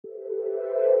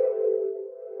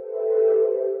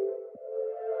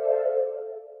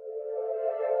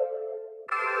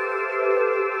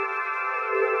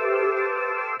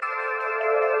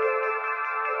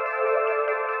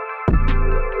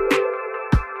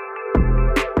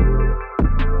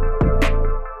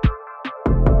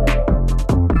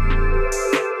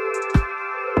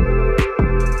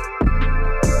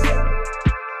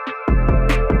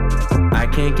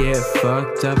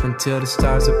fucked up until the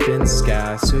stars up in the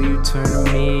sky. So you turn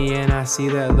to me and I see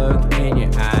that look in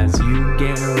your eyes. You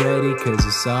getting ready cause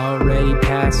it's already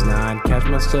past 9. Catch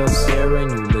myself staring,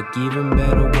 you look even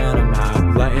better when I'm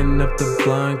high. Lighting up the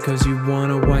blunt cause you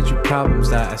wanna watch your problems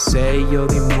die. I say you'll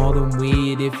need more than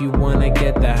weed if you wanna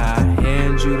get the high.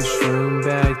 Hand you the shroom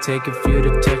bag, take a few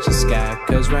to touch the sky.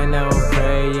 Cause right now I'm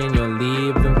praying you're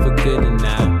leaving for good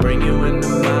tonight. Bring you into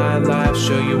my life,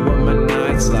 show you what my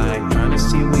night's like. Trying to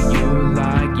see what you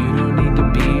like, you don't need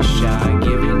to be shy.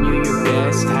 Giving you your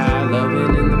best high,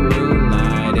 loving in the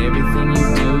moonlight. Everything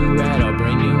you do right, I'll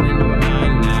bring you into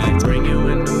my night. Bring you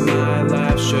into my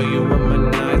life, show you what my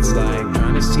night's like.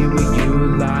 Trying to see what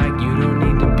you like, you don't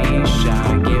need to be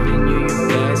shy. Giving you your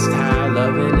best high,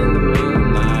 loving in the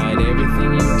moonlight.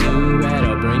 Everything you do right,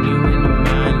 I'll bring you into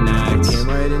my night. Came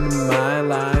right into my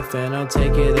life and I'll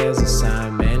take it as a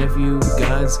sign. Man, if you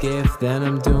God's gift, then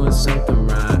I'm doing something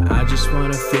right. I just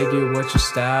wanna figure what your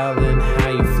style and how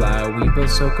you fly. We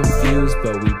both so confused,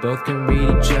 but we both can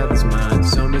read each other's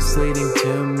minds. So misleading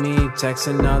to me,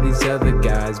 texting all these other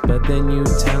guys, but then you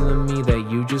telling me that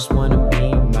you just wanna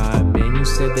be mine. Man, you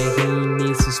said that he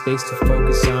needs some space to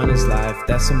focus on his life.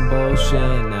 That's some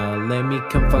bullshit, now let me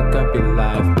come fuck up your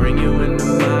life. Bring you into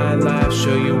my life,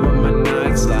 show you what my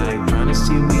night's like. Trying to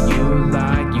see what you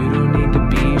like, you don't need to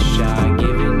be shy.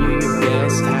 Giving you your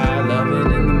best high,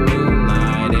 loving in the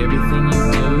moonlight. Everything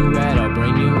you do right, I'll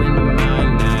bring you into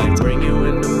my night. Bring you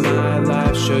into my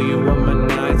life, show you what my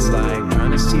night's like.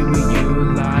 Trying to see what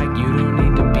you like, you don't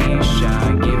need to be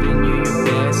shy. Giving you your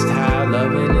best high,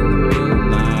 loving in the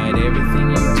moonlight. Everything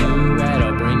you do right,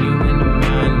 I'll bring you into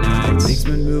my night. Things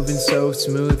been moving so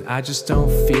smooth, I just don't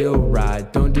feel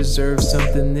right. Don't deserve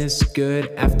something this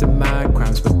good after my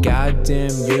crimes, but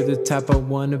goddamn, you're the type I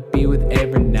wanna be with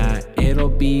every night. It'll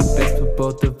be best for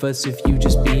both of us if you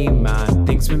just be mine.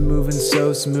 Things been moving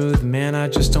so smooth, man, I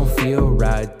just don't feel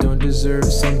right. Don't deserve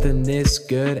something this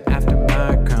good after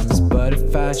my crimes, but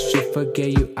if I should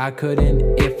forget you, I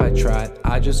couldn't if I tried.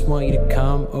 I just want you to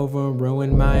come over and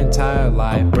ruin my entire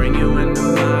life. Bring you into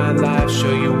my life,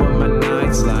 show you what my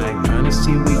night's like. Trying to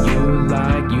see what you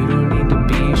like, you